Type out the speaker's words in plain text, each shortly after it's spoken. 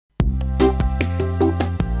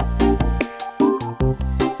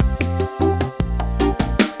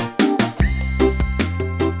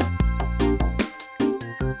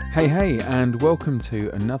Hey, and welcome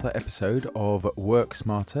to another episode of Work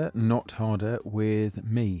Smarter, Not Harder with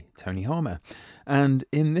me, Tony Harmer. And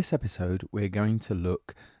in this episode, we're going to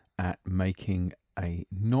look at making a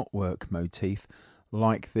knotwork motif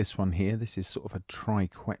like this one here. This is sort of a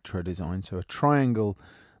Triquetra design, so a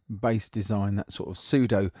triangle-based design, that sort of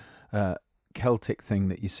pseudo Celtic thing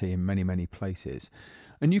that you see in many places.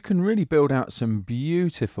 And you can really build out some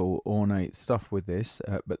beautiful ornate stuff with this,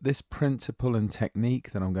 but this principle and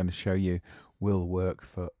technique that I'm going to show you will work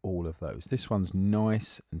for all of those. This one's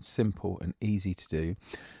nice and simple and easy to do.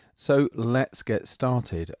 So let's get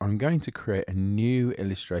started. I'm going to create a new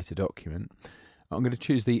Illustrator document. I'm going to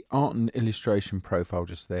choose the art and illustration profile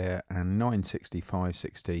just there, and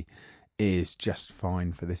 960x560 is just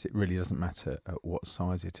fine for this. It really doesn't matter at what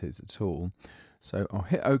size it is at all. So I'll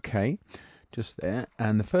hit OK. Just there,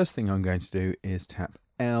 and the first thing I'm going to do is tap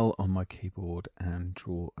L on my keyboard and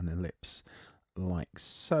draw an ellipse like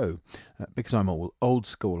so, because I'm old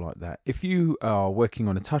school like that. If you are working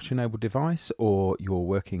on a touch enabled device or you're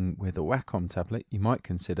working with a Wacom tablet, you might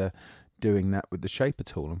consider doing that with the shaper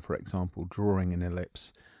tool and, for example, drawing an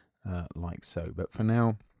ellipse like so. But for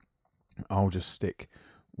now, I'll just stick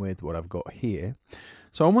with what I've got here.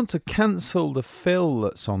 So I want to cancel the fill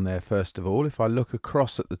that's on there first of all. If I look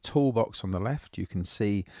across at the toolbox on the left, you can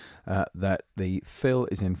see that the fill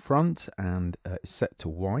is in front and it's set to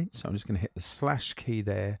white. So I'm just going to hit the slash key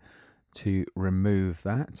there to remove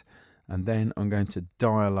that. And then I'm going to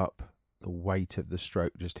dial up the weight of the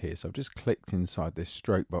stroke just here. So I've just clicked inside this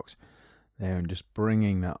stroke box there and just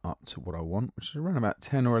bringing that up to what I want, which is around about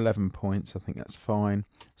 10 or 11 points. I think that's fine.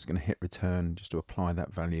 Just going to hit return just to apply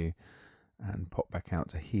that value and pop back out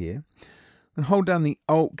to here. And hold down the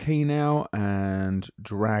Alt key now and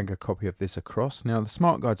drag a copy of this across. Now the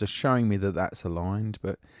smart guides are showing me that that's aligned,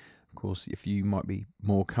 but of course if you might be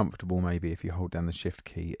more comfortable maybe if you hold down the Shift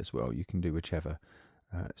key as well, you can do whichever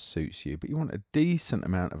suits you. But you want a decent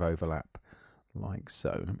amount of overlap like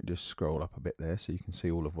so. Let me just scroll up a bit there so you can see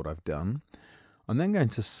all of what I've done. I'm then going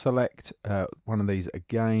to select one of these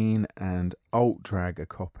again and Alt drag a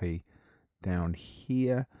copy down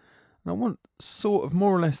here. And I want sort of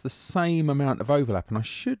more or less the same amount of overlap, and I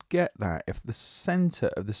should get that if the center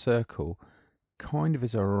of the circle kind of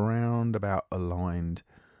is around about aligned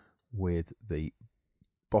with the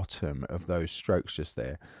bottom of those strokes just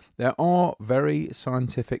there. There are very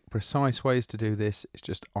scientific, precise ways to do this. It's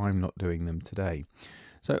just I'm not doing them today.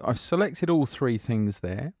 So I've selected all three things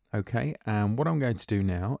there, okay, and what I'm going to do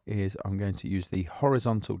now is I'm going to use the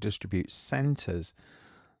horizontal distribute centers,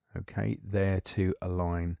 okay, there to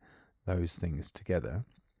align those things together.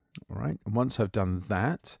 All right, and once I've done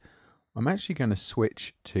that, I'm actually going to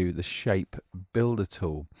switch to the shape builder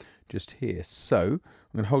tool just here. So I'm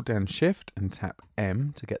going to hold down Shift and tap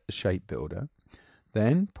M to get the shape builder.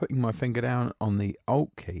 Then putting my finger down on the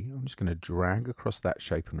Alt key, I'm just going to drag across that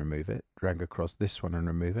shape and remove it, drag across this one and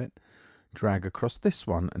remove it, drag across this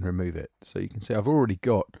one and remove it. So you can see I've already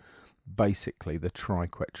got basically the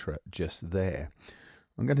Triquetra just there.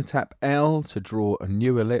 I'm going to tap L to draw a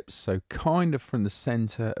new ellipse, so kind of from the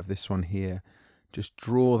center of this one here, just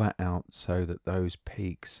draw that out so that those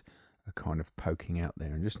peaks are kind of poking out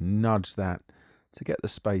there, and just nudge that to get the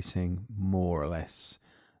spacing more or less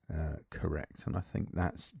correct. And I think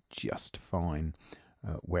that's just fine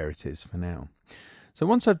where it is for now. So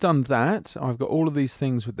once I've done that, I've got all of these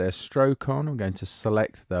things with their stroke on. I'm going to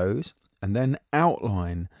select those and then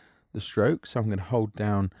outline the stroke. So I'm going to hold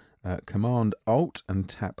down Command Alt and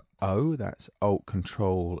tap O. That's Alt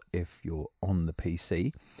Control if you're on the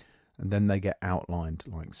PC, and then they get outlined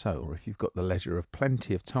like so. Or if you've got the leisure of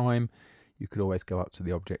plenty of time, you could always go up to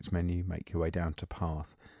the Object menu, make your way down to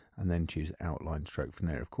Path, and then choose Outline Stroke from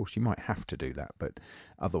there. Of course, you might have to do that, but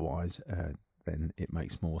otherwise, then it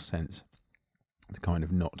makes more sense to kind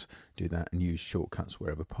of not do that and use shortcuts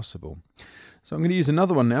wherever possible. So I'm going to use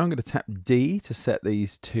another one now. I'm going to tap D to set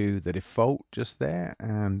these to the default just there,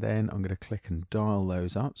 and then I'm going to click and dial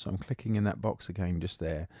those up. So I'm clicking in that box again just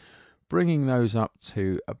there, bringing those up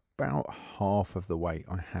to about half of the weight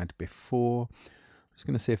I had before. I'm just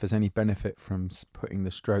going to see if there's any benefit from putting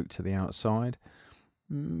the stroke to the outside.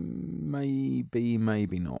 Maybe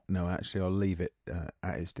not. No, actually I'll leave it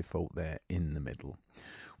at its default there in the middle.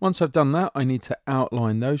 Once I've done that, I need to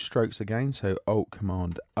outline those strokes again, so Alt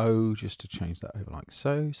Command O just to change that over like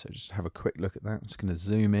so. So just have a quick look at that. I'm just going to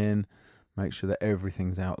zoom in, make sure that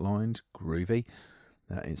everything's outlined. Groovy.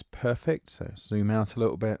 That is perfect. So zoom out a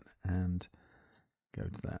little bit and go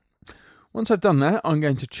to that. Once I've done that, I'm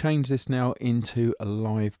going to change this now into a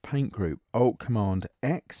live paint group. Alt Command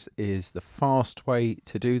X is the fast way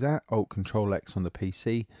to do that. Alt Control X on the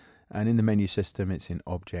PC, And in the menu system, it's in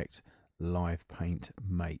Object, Live Paint,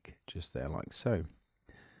 Make, just there like so.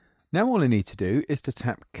 Now all I need to do is to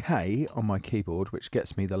tap K on my keyboard, which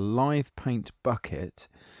gets me the Live Paint bucket.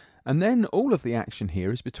 And then all of the action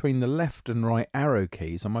here is between the left and right arrow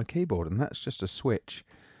keys on my keyboard, and that's just a switch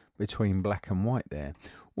between black and white there.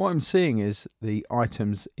 What I'm seeing is the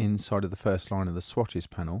items inside of the first line of the swatches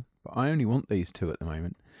panel, but I only want these two at the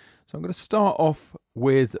moment. So I'm going to start off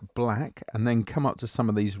with black and then come up to some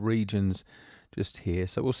of these regions just here.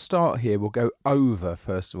 So we'll start here, we'll go over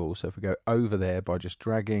first of all. So if we go over there by just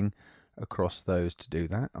dragging across those to do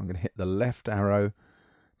that, I'm going to hit the left arrow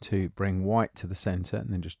to bring white to the center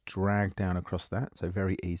and then just drag down across that. So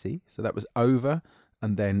very easy. So that was over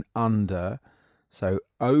and then under. So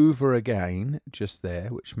over again, just there,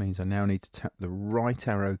 which means I now need to tap the right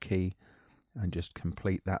arrow key and just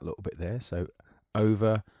complete that little bit there. So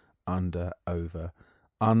over, under, over,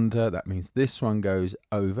 under. That means this one goes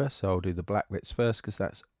over. So I'll do the black bits first because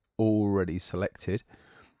that's already selected.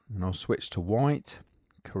 And I'll switch to white,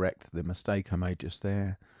 correct the mistake I made just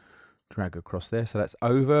there, drag across there. So that's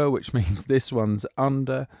over, which means this one's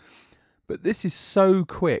under. But this is so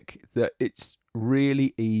quick that it's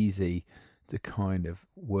really easy to kind of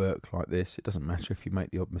work like this. It doesn't matter if you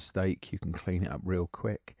make the odd mistake, you can clean it up real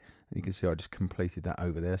quick. And you can see I just completed that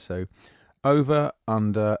over there. So over,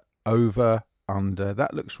 under, over, under.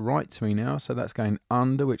 That looks right to me now. So that's going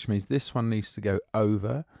under, which means this one needs to go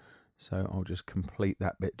over. So I'll just complete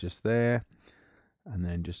that bit just there. And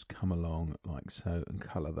then just come along like so and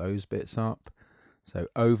colour those bits up. So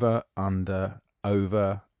over, under,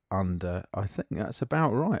 over, under. I think that's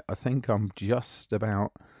about right. I think I'm just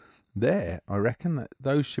about there. I reckon that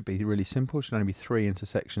those should be really simple. Should only be 3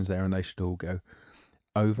 intersections there and they should all go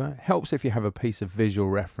over. Helps if you have a piece of visual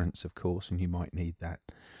reference, of course, and you might need that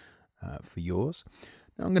for yours.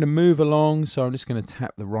 Now I'm going to move along, so I'm just going to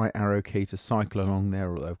tap the right arrow key to cycle along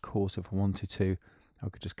there, although of course if I wanted to I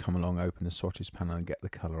could just come along, open the swatches panel and get the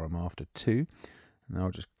colour I'm after too. And I'll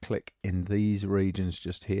just click in these regions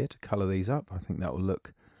just here to colour these up. I think that will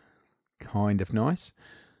look kind of nice.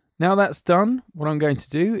 Now that's done, what I'm going to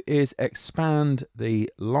do is expand the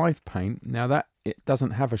Live Paint. Now that it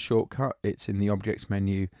doesn't have a shortcut, it's in the Objects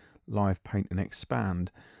menu, Live Paint and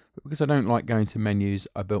Expand. But because I don't like going to menus,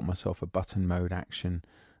 I built myself a button mode action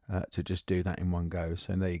to just do that in one go.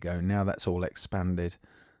 So there you go, now that's all expanded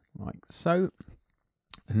like so.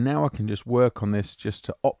 And now I can just work on this just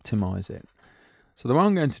to optimize it. So the way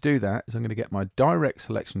I'm going to do that is I'm going to get my direct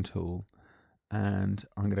selection tool and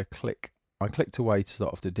I'm going to click. I clicked away to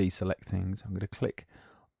start off to deselect things. I'm going to click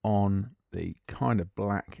on the kind of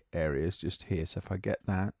black areas just here. So if I get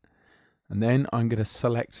that, and then I'm going to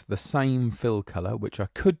select the same fill color, which I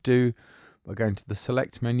could do by going to the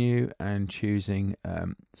select menu and choosing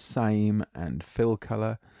same and fill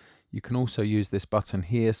color. You can also use this button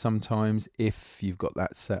here sometimes if you've got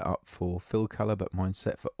that set up for fill color, but mine's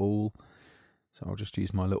set for all. So I'll just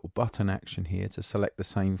use my little button action here to select the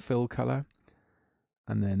same fill color.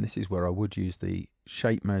 And then this is where I would use the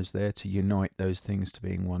shape modes there to unite those things to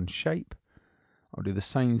being one shape. I'll do the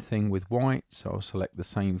same thing with white, so I'll select the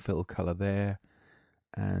same fill color there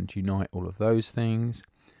and unite all of those things.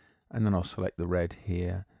 And then I'll select the red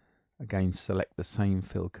here, again select the same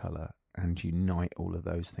fill color and unite all of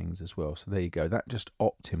those things as well. So there you go, that just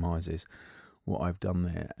optimizes what I've done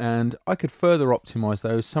there. And I could further optimize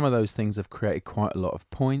those. Some of those things have created quite a lot of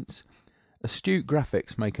points. Astute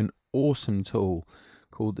Graphics make an awesome tool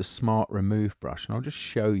called the Smart Remove Brush, and I'll just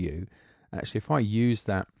show you. Actually, if I use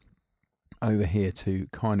that over here to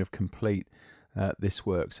kind of complete this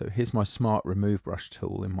work. So here's my Smart Remove Brush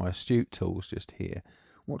tool in my Astute tools just here.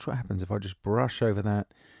 Watch what happens if I just brush over that.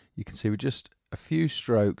 You can see with just a few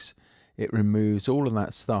strokes it removes all of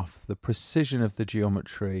that stuff. The precision of the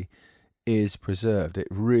geometry is preserved. It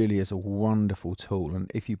really is a wonderful tool,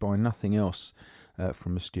 and if you buy nothing else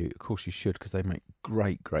from Astute, of course you should because they make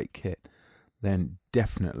great kit, then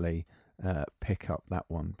definitely pick up that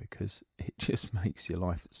one because it just makes your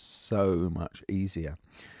life so much easier.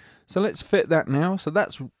 So let's fit that now. So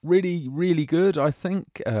that's really good, I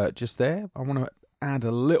think, just there. I want to add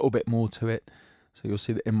a little bit more to it. So you'll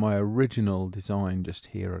see that in my original design just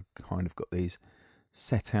here, I've kind of got these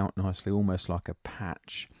set out nicely, almost like a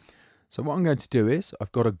patch. So what I'm going to do is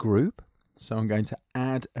I've got a group. So I'm going to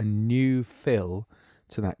add a new fill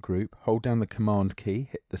to that group. Hold down the Command key,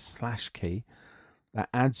 hit the slash key. That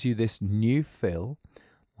adds you this new fill,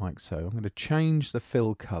 like so. I'm going to change the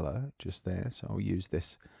fill color just there. So I'll use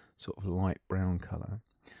this sort of light brown color.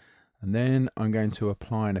 And then I'm going to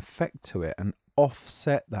apply an effect to it and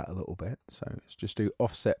offset that a little bit. So let's just do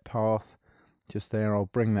offset path just there. I'll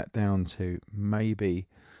bring that down to maybe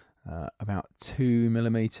about 2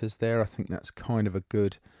 millimeters there. I think that's kind of a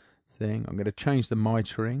good thing. I'm going to change the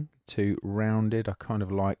mitering to rounded. I kind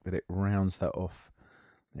of like that it rounds that off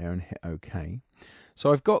there, and hit OK.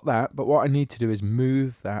 So I've got that, but what I need to do is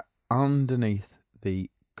move that underneath the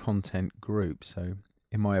content group. So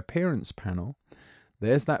in my appearance panel,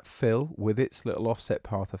 there's that fill with its little offset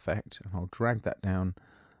path effect, and I'll drag that down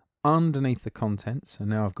underneath the contents, and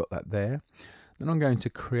now I've got that there. Then I'm going to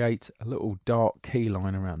create a little dark key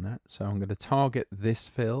line around that. So I'm going to target this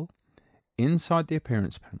fill inside the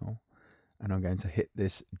appearance panel, and I'm going to hit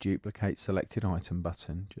this duplicate selected item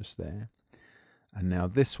button just there. And now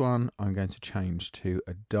this one I'm going to change to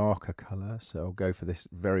a darker color, so I'll go for this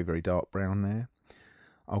very, very dark brown there.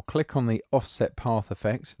 I'll click on the offset path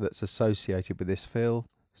effect that's associated with this fill.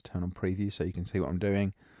 Let's turn on preview so you can see what I'm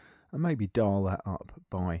doing, and maybe dial that up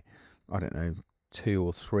by, I don't know, 2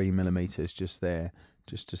 or 3 millimeters just there,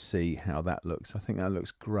 just to see how that looks. I think that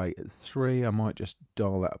looks great at 3. I might just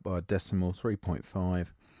dial that up by a decimal, 3.5.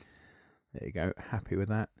 There you go, happy with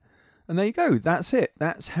that. And there you go, that's it.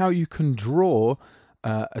 That's how you can draw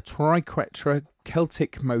a Triquetra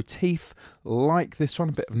Celtic motif like this one,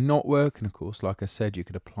 a bit of knotwork, and of course, like I said, you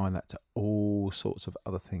could apply that to all sorts of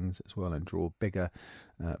other things as well and draw bigger,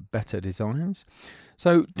 better designs.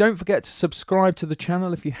 So don't forget to subscribe to the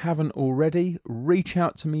channel if you haven't already. Reach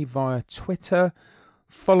out to me via Twitter.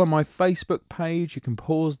 Follow my Facebook page. You can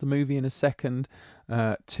pause the movie in a second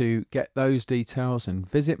to get those details, and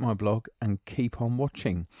visit my blog and keep on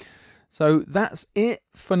watching. So that's it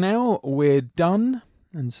for now. We're done.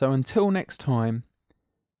 And so until next time,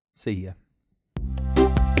 see ya.